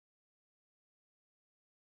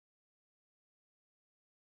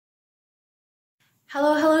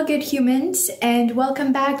Hello, hello, good humans, and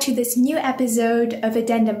welcome back to this new episode of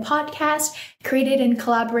Addendum podcast, created in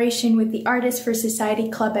collaboration with the Artists for Society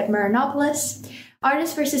Club at Marianopolis.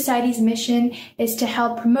 Artists for Society's mission is to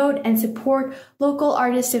help promote and support local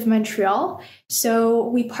artists of Montreal. So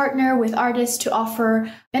we partner with artists to offer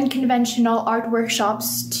unconventional art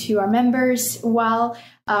workshops to our members while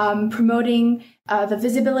promoting the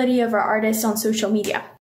visibility of our artists on social media.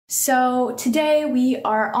 So today we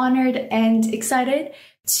are honored and excited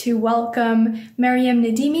to welcome Maryam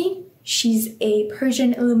Nadimi. She's a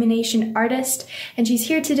Persian Illumination artist, and she's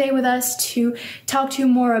here today with us to talk to you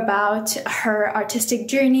more about her artistic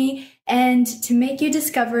journey and to make you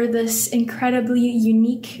discover this incredibly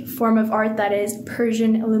unique form of art that is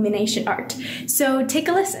Persian Illumination art. So take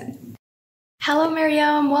a listen. Hello,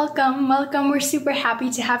 Maryam. Welcome. We're super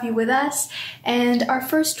happy to have you with us. And our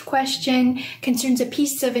first question concerns a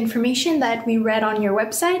piece of information that we read on your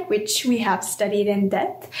website, which we have studied in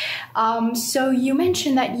depth. So you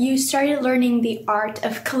mentioned that you started learning the art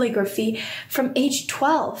of calligraphy from age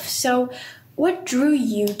 12. So what drew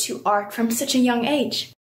you to art from such a young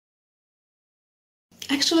age?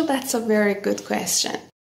 Actually, that's a very good question.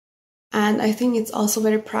 And I think it's also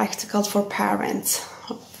very practical for parents.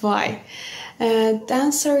 Why? The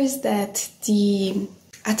answer is that the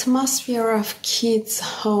atmosphere of kids'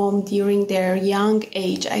 home during their young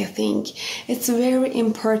age, I think, it's very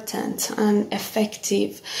important and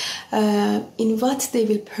effective in what they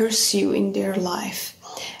will pursue in their life.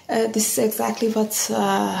 This is exactly what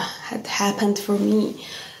had happened for me.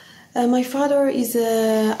 My father is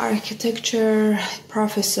an architecture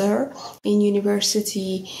professor in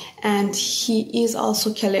university, and he is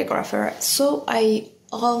also calligrapher. So I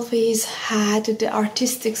always had the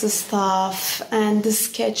artistic stuff and the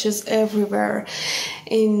sketches everywhere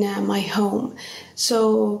in my home.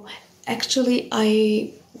 So actually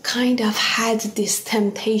I kind of had this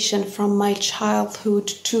temptation from my childhood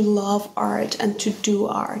to love art and to do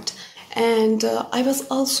art. And I was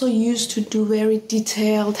also used to do very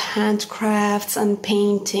detailed handcrafts and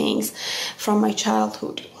paintings from my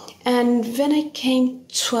childhood. And when I came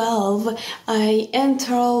 12, I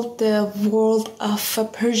entered the world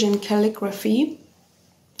of Persian calligraphy,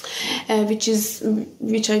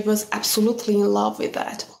 which I was absolutely in love with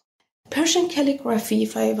that. Persian calligraphy,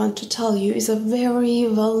 if I want to tell you, is a very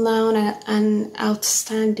well-known and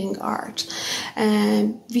outstanding art,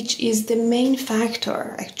 which is the main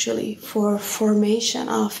factor, actually, for formation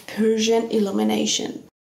of Persian Illumination.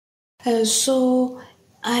 So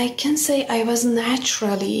I can say I was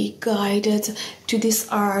naturally guided to this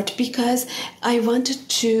art because I wanted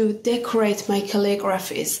to decorate my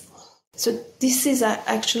calligraphies. So this is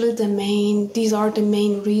actually these are the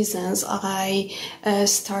main reasons I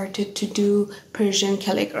started to do Persian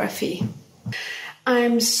calligraphy.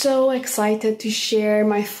 I'm so excited to share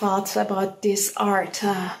my thoughts about this art.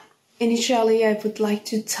 Initially, I would like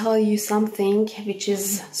to tell you something which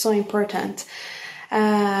is so important.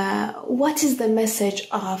 What is the message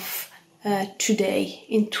of today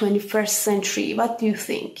in 21st century? What do you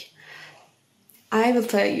think? I will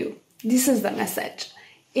tell you, this is the message.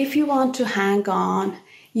 If you want to hang on,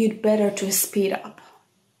 you'd better to speed up.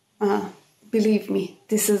 Believe me,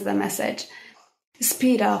 this is the message.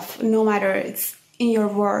 Speed up, no matter it's in your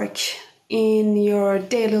work, in your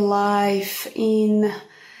daily life, in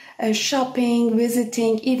shopping,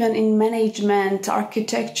 visiting, even in management,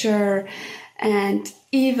 architecture, and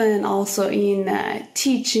even also in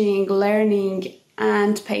teaching, learning,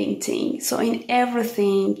 and painting. So in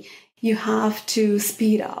everything, you have to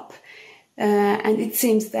speed up. And it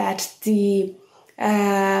seems that the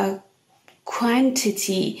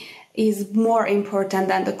quantity is more important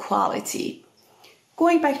than the quality.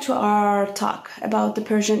 Going back to our talk about the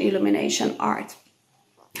Persian Illumination art.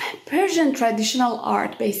 Persian traditional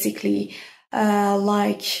art, basically,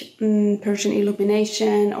 like Persian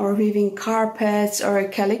Illumination or weaving carpets or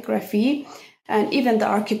calligraphy, and even the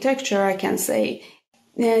architecture, I can say,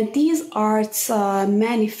 these arts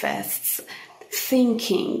manifests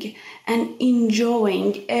thinking and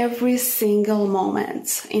enjoying every single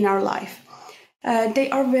moment in our life. They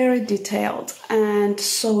are very detailed, and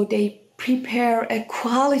so they prepare a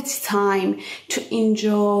quality time to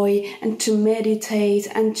enjoy and to meditate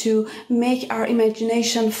and to make our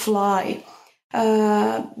imagination fly.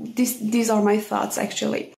 These are my thoughts,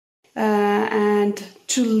 actually, and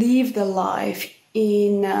to live the life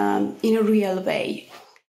in a real way.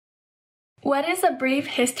 What is a brief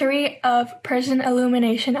history of Persian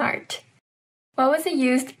Illumination art? What was it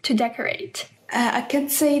used to decorate? I can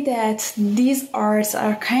say that these arts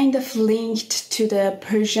are kind of linked to the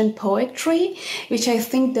Persian poetry, which I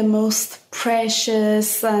think the most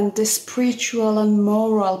precious and the spiritual and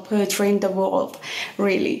moral poetry in the world,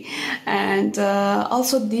 really. And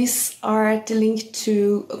also this art linked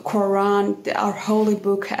to Quran, our holy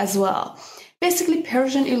book as well. Basically,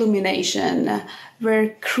 Persian Illumination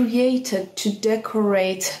were created to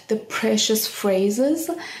decorate the precious phrases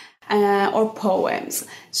or poems.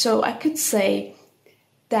 So I could say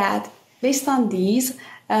that based on these,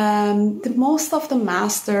 most of the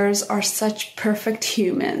masters are such perfect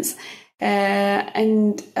humans,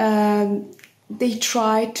 and they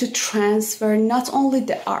try to transfer not only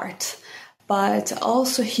the art but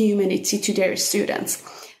also humanity to their students.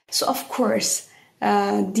 So of course,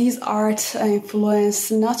 these art influence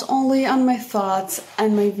not only on my thoughts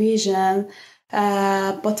and my vision,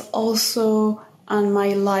 but also on my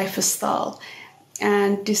lifestyle,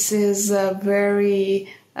 and this is very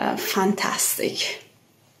fantastic.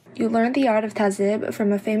 You learned the art of Tazhib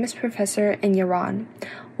from a famous professor in Iran.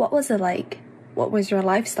 What was it like? What was your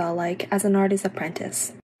lifestyle like as an artist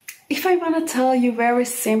apprentice? If I want to tell you very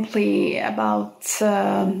simply about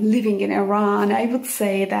living in Iran, I would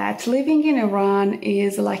say that living in Iran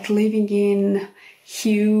is like living in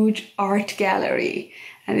huge art gallery,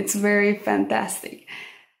 and it's very fantastic.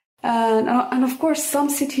 And of course, some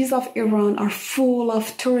cities of Iran are full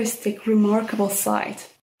of touristic, remarkable sites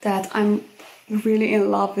that I'm really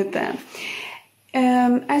in love with them.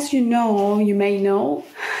 As you may know,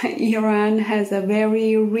 Iran has a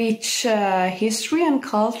very rich history and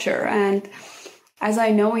culture, and as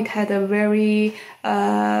I know, it had a very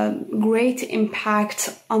great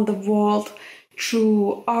impact on the world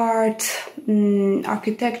through art,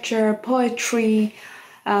 architecture, poetry,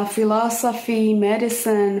 philosophy,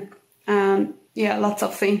 medicine, lots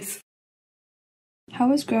of things. How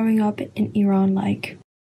was growing up in Iran like?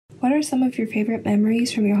 What are some of your favorite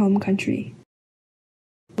memories from your home country?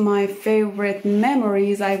 My favorite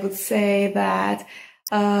memories, I would say that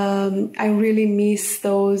I really miss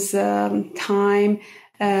those time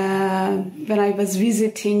when I was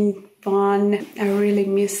visiting Van. I really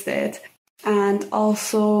missed it. And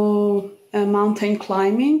also mountain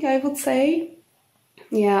climbing, I would say.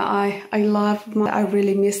 Yeah, I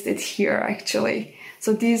really missed it here, actually.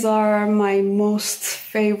 So these are my most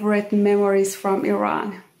favorite memories from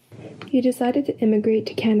Iran. You decided to immigrate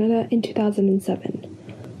to Canada in 2007.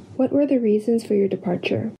 What were the reasons for your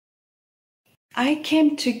departure? I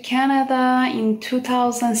came to Canada in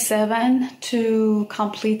 2007 to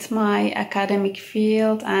complete my academic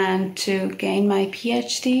field and to gain my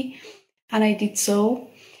PhD, and I did so.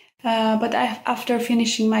 But after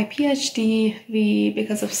finishing my PhD,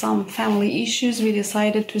 because of some family issues, we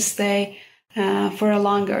decided to stay for a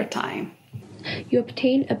longer time. You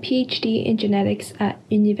obtained a PhD in genetics at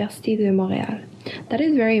Université de Montréal. That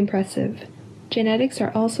is very impressive. Genetics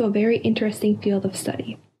are also a very interesting field of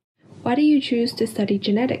study. Why do you choose to study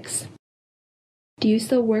genetics? Do you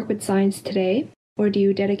still work with science today, or do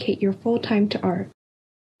you dedicate your full time to art?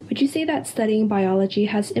 Would you say that studying biology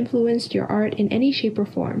has influenced your art in any shape or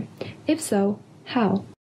form? If so, how?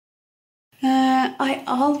 I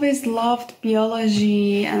always loved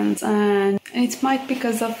biology, and it might be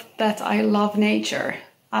because of that I love nature.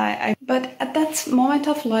 But at that moment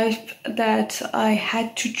of life that I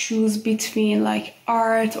had to choose between like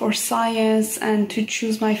art or science and to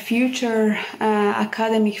choose my future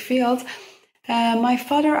academic field, my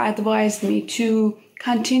father advised me to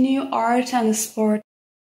continue art and sport.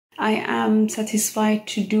 I am satisfied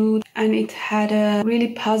to do, and it had a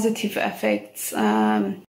really positive effects.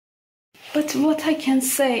 But what I can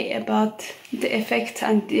say about the effect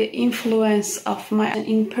and the influence of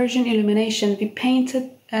in Persian Illumination, we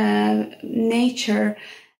painted nature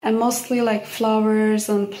and mostly like flowers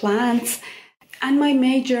and plants. And my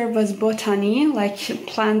major was botany, like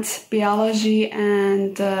plant biology,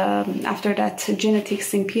 and after that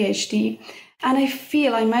genetics in PhD. And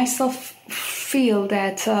I myself feel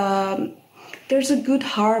that there's a good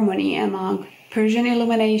harmony among Persian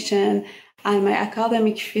Illumination and my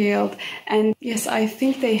academic field. And yes, I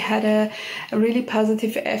think they had a really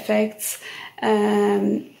positive effects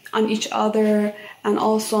on each other and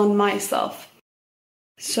also on myself.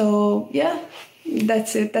 So yeah,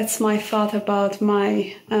 that's it. That's my thought about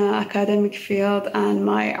my academic field and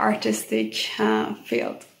my artistic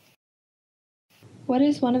field. What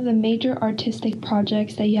is one of the major artistic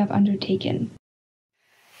projects that you have undertaken?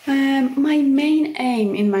 My main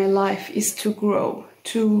aim in my life is to grow,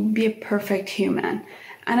 to be a perfect human.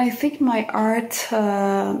 And I think my art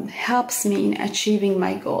helps me in achieving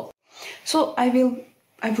my goal. So I will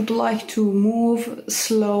I would like to move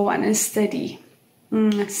slow and steady,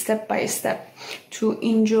 step by step, to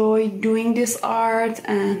enjoy doing this art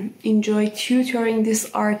and enjoy tutoring this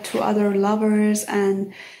art to other lovers,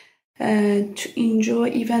 and to enjoy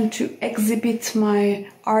even to exhibit my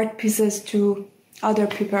art pieces to other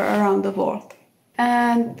people around the world.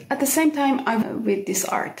 And at the same time, I'm with this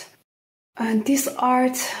art. And this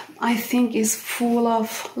art, I think, is full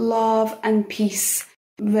of love and peace.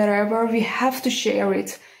 Wherever we have to share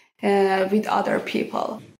it with other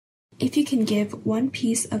people. If you can give one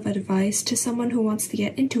piece of advice to someone who wants to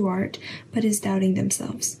get into art but is doubting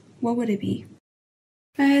themselves, what would it be?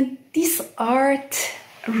 This art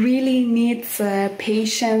really needs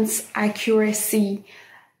patience, accuracy,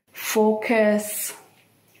 focus,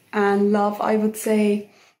 and love, I would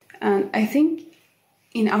say. And I think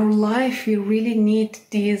in our life we really need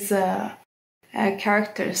these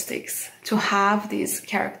characteristics, to have these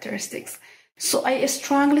characteristics. So I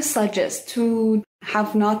strongly suggest to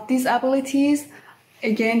have not these abilities,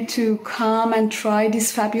 again, to come and try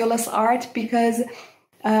this fabulous art, because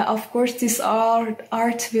of course this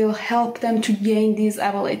art will help them to gain these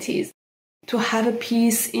abilities, to have a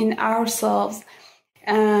peace in ourselves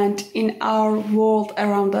and in our world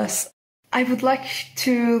around us. I would like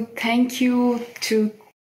to thank you to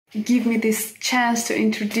give me this chance to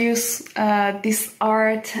introduce this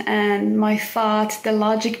art and my thought, the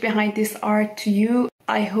logic behind this art to you.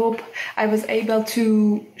 I hope I was able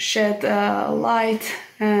to shed light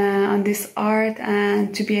on this art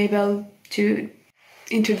and to be able to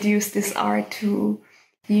introduce this art to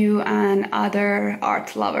you and other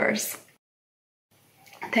art lovers.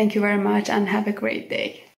 Thank you very much and have a great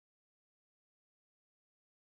day.